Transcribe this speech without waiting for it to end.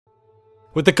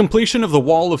With the completion of the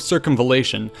wall of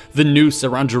circumvallation, the noose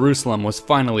around Jerusalem was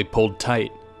finally pulled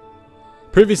tight.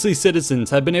 Previously, citizens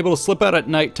had been able to slip out at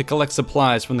night to collect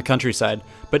supplies from the countryside,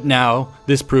 but now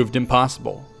this proved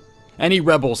impossible. Any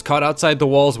rebels caught outside the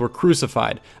walls were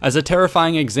crucified as a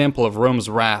terrifying example of Rome's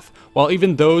wrath, while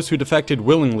even those who defected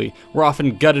willingly were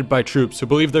often gutted by troops who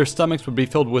believed their stomachs would be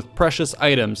filled with precious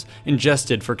items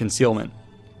ingested for concealment.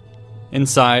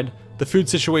 Inside, the food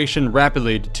situation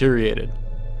rapidly deteriorated.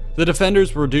 The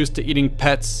defenders were reduced to eating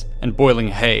pets and boiling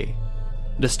hay.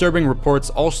 Disturbing reports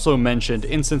also mentioned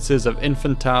instances of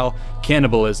infantile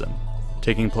cannibalism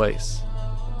taking place.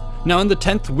 Now in the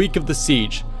 10th week of the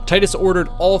siege, Titus ordered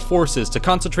all forces to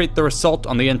concentrate their assault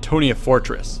on the Antonia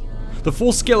fortress. The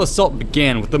full-scale assault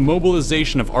began with the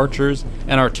mobilization of archers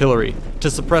and artillery to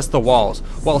suppress the walls,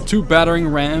 while 2 battering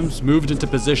rams moved into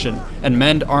position and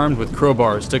men armed with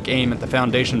crowbars took aim at the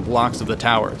foundation blocks of the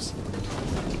towers.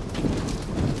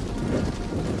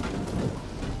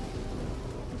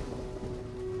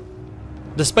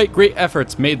 Despite great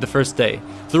efforts made the first day,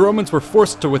 the Romans were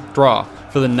forced to withdraw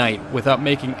for the night without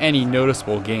making any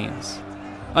noticeable gains.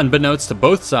 Unbeknownst to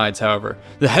both sides, however,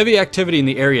 the heavy activity in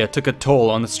the area took a toll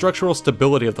on the structural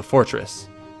stability of the fortress.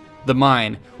 The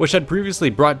mine, which had previously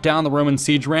brought down the Roman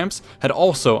siege ramps, had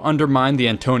also undermined the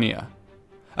Antonia.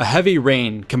 A heavy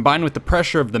rain, combined with the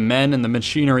pressure of the men and the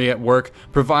machinery at work,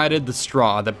 provided the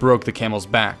straw that broke the camel's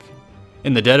back.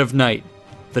 In the dead of night,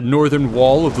 the northern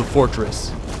wall of the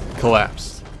fortress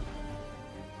collapsed.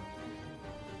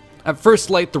 At first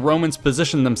light, the Romans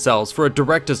positioned themselves for a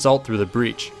direct assault through the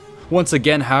breach. Once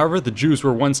again, however, the Jews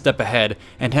were one step ahead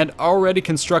and had already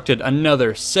constructed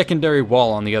another secondary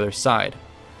wall on the other side.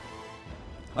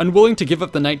 Unwilling to give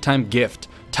up the nighttime gift,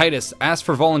 Titus asked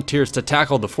for volunteers to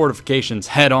tackle the fortifications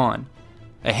head-on.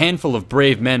 A handful of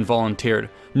brave men volunteered,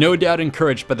 no doubt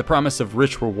encouraged by the promise of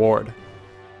rich reward.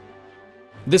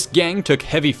 This gang took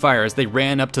heavy fire as they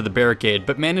ran up to the barricade,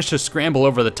 but managed to scramble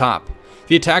over the top.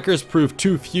 The attackers proved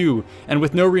too few, and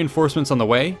with no reinforcements on the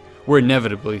way, were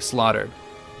inevitably slaughtered.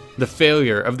 The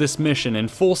failure of this mission in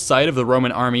full sight of the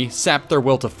Roman army sapped their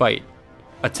will to fight.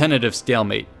 A tentative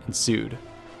stalemate ensued.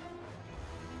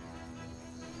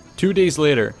 2 days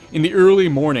later, in the early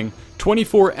morning,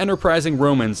 24 enterprising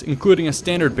Romans, including a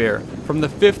standard bearer from the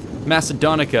 5th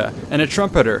Macedonica and a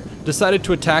trumpeter, decided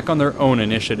to attack on their own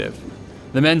initiative.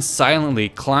 The men silently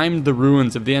climbed the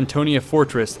ruins of the Antonia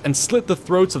fortress and slit the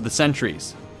throats of the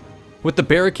sentries. With the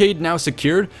barricade now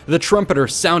secured, the trumpeter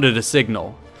sounded a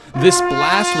signal. This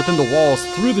blast within the walls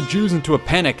threw the Jews into a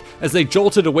panic as they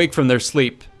jolted awake from their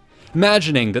sleep.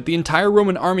 Imagining that the entire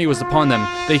Roman army was upon them,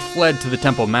 they fled to the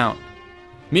Temple Mount.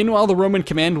 Meanwhile, the Roman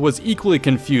command was equally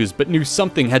confused but knew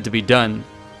something had to be done.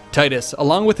 Titus,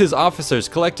 along with his officers,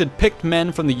 collected picked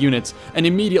men from the units and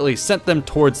immediately sent them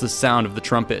towards the sound of the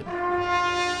trumpet.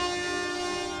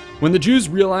 When the Jews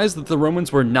realized that the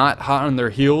Romans were not hot on their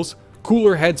heels,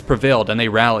 cooler heads prevailed and they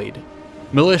rallied.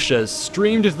 Militias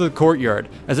streamed into the courtyard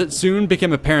as it soon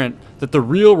became apparent that the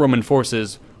real Roman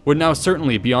forces would now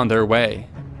certainly be on their way.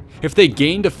 If they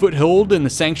gained a foothold in the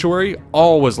sanctuary,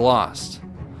 all was lost.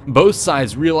 Both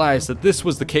sides realized that this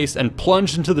was the case and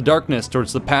plunged into the darkness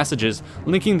towards the passages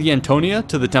linking the Antonia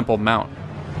to the Temple Mount.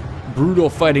 Brutal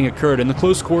fighting occurred in the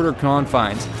close-quarter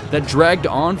confines that dragged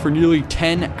on for nearly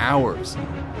 10 hours.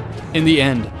 In the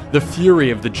end, the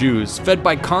fury of the Jews, fed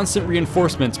by constant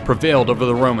reinforcements, prevailed over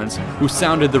the Romans, who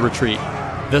sounded the retreat,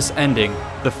 thus ending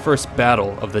the first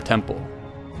battle of the Temple.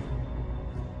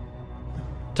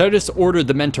 Titus ordered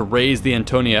the men to raise the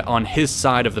Antonia on his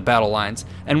side of the battle lines,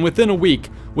 and within a week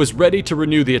was ready to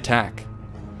renew the attack.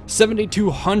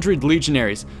 7,200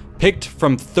 legionaries, picked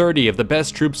from 30 of the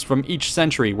best troops from each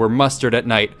century, were mustered at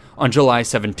night on July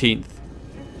 17th.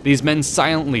 These men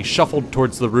silently shuffled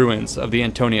towards the ruins of the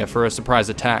Antonia for a surprise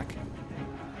attack.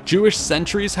 Jewish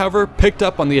sentries, however, picked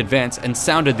up on the advance and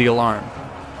sounded the alarm.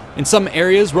 In some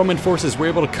areas, Roman forces were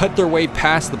able to cut their way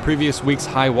past the previous week's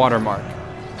high water mark.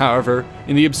 However,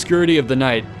 in the obscurity of the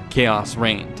night, chaos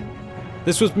reigned.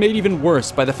 This was made even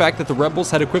worse by the fact that the rebels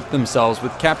had equipped themselves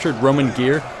with captured Roman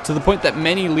gear to the point that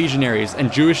many legionaries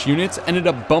and Jewish units ended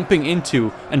up bumping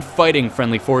into and fighting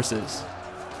friendly forces.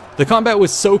 The combat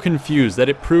was so confused that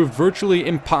it proved virtually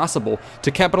impossible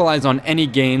to capitalize on any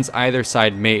gains either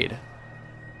side made.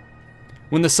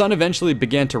 When the sun eventually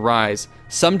began to rise,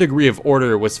 some degree of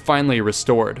order was finally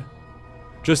restored.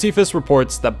 Josephus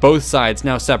reports that both sides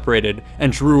now separated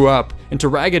and drew up into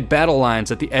ragged battle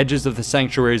lines at the edges of the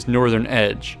sanctuary's northern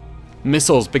edge.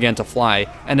 Missiles began to fly,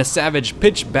 and a savage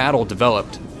pitched battle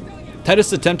developed.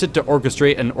 Titus attempted to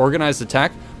orchestrate an organized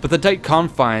attack, but the tight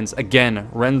confines again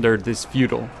rendered this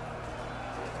futile.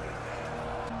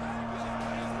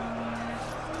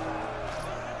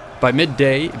 By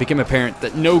midday, it became apparent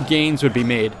that no gains would be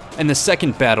made, and the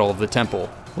second battle of the temple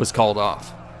was called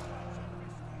off.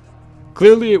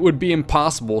 Clearly, it would be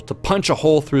impossible to punch a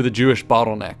hole through the Jewish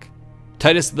bottleneck.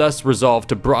 Titus thus resolved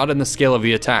to broaden the scale of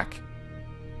the attack.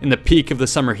 In the peak of the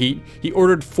summer heat, he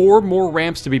ordered 4 more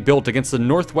ramps to be built against the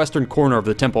northwestern corner of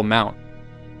the Temple Mount.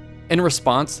 In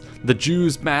response, the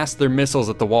Jews massed their missiles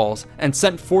at the walls and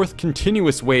sent forth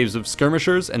continuous waves of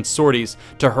skirmishers and sorties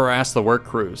to harass the work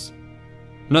crews.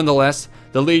 Nonetheless,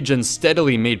 the legions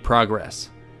steadily made progress.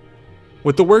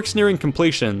 With the works nearing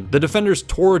completion, the defenders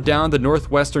tore down the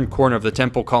northwestern corner of the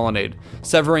temple colonnade,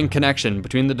 severing connection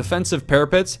between the defensive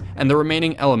parapets and the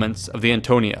remaining elements of the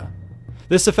Antonia.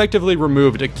 This effectively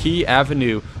removed a key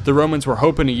avenue the Romans were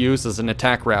hoping to use as an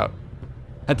attack route.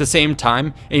 At the same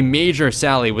time, a major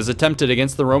sally was attempted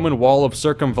against the Roman wall of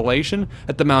circumvallation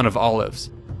at the Mount of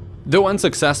Olives. Though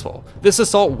unsuccessful, this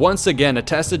assault once again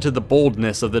attested to the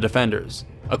boldness of the defenders.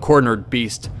 A cornered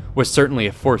beast was certainly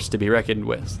a force to be reckoned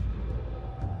with.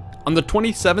 On the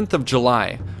 27th of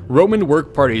July, Roman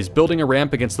work parties building a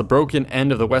ramp against the broken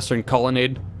end of the western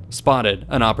colonnade spotted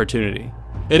an opportunity.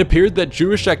 It appeared that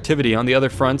Jewish activity on the other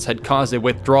fronts had caused a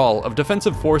withdrawal of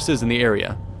defensive forces in the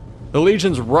area. The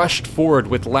legions rushed forward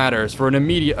with ladders for an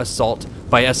immediate assault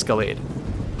by escalade.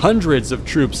 Hundreds of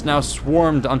troops now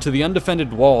swarmed onto the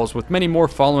undefended walls, with many more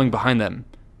following behind them.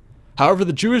 However,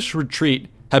 the Jewish retreat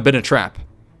had been a trap.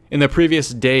 In the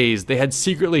previous days, they had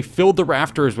secretly filled the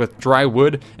rafters with dry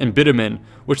wood and bitumen,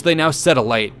 which they now set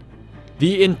alight.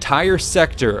 The entire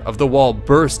sector of the wall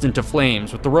burst into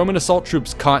flames, with the Roman assault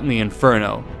troops caught in the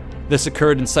inferno. This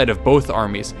occurred in sight of both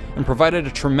armies and provided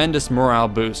a tremendous morale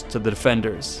boost to the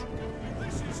defenders.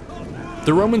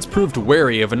 The Romans proved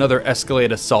wary of another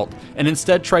escalade assault and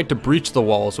instead tried to breach the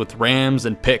walls with rams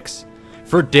and picks.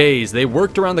 For days, they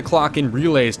worked around the clock in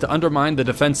relays to undermine the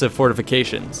defensive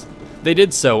fortifications. They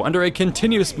did so under a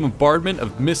continuous bombardment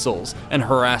of missiles and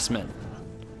harassment.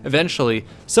 Eventually,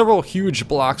 several huge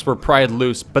blocks were pried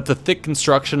loose, but the thick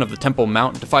construction of the Temple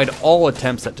Mount defied all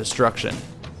attempts at destruction.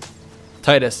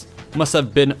 Titus must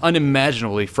have been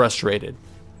unimaginably frustrated.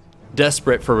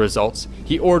 Desperate for results,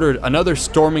 he ordered another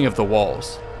storming of the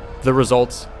walls. The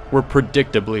results were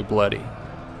predictably bloody.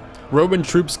 Roman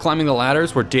troops climbing the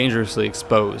ladders were dangerously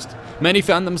exposed. Many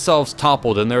found themselves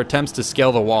toppled in their attempts to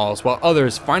scale the walls, while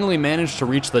others finally managed to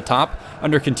reach the top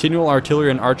under continual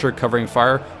artillery and archer covering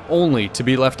fire, only to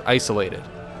be left isolated.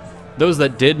 Those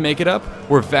that did make it up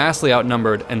were vastly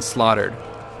outnumbered and slaughtered.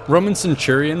 Roman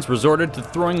centurions resorted to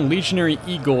throwing legionary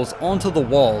eagles onto the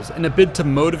walls in a bid to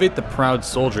motivate the proud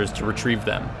soldiers to retrieve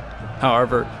them.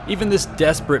 However, even this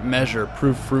desperate measure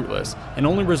proved fruitless and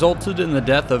only resulted in the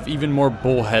death of even more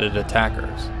bullheaded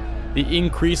attackers. The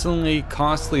increasingly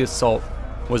costly assault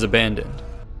was abandoned.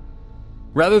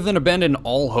 Rather than abandon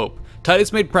all hope,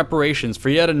 Titus made preparations for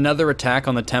yet another attack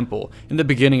on the temple in the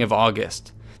beginning of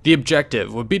August. The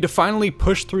objective would be to finally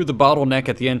push through the bottleneck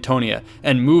at the Antonia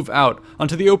and move out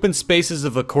onto the open spaces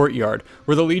of the courtyard,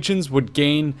 where the legions would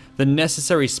gain the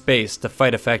necessary space to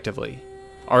fight effectively.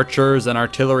 Archers and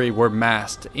artillery were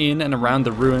massed in and around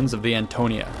the ruins of the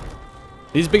Antonia.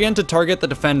 These began to target the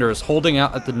defenders holding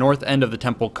out at the north end of the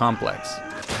temple complex.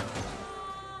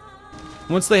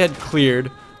 Once they had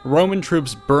cleared, Roman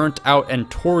troops burnt out and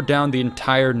tore down the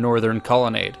entire northern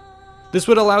colonnade. This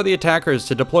would allow the attackers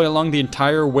to deploy along the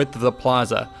entire width of the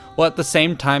plaza, while at the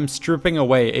same time stripping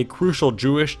away a crucial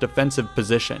Jewish defensive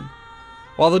position.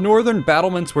 While the northern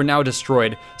battlements were now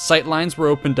destroyed, sight lines were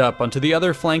opened up onto the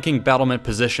other flanking battlement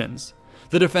positions.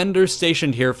 The defenders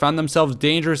stationed here found themselves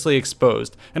dangerously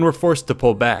exposed and were forced to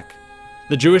pull back.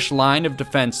 The Jewish line of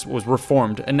defense was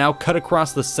reformed and now cut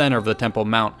across the center of the Temple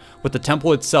Mount, with the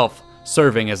temple itself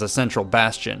serving as a central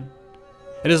bastion.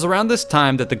 It is around this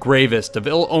time that the gravest of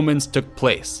ill omens took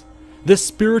place. This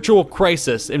spiritual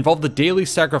crisis involved the daily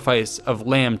sacrifice of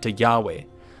lamb to Yahweh.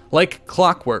 Like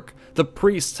clockwork, the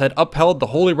priests had upheld the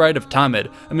holy rite of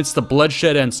Tamid amidst the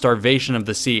bloodshed and starvation of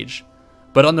the siege.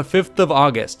 But on the 5th of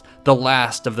August, the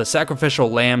last of the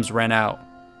sacrificial lambs ran out.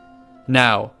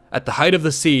 Now, at the height of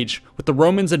the siege, with the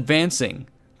Romans advancing,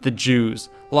 the Jews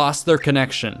lost their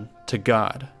connection to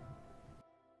God.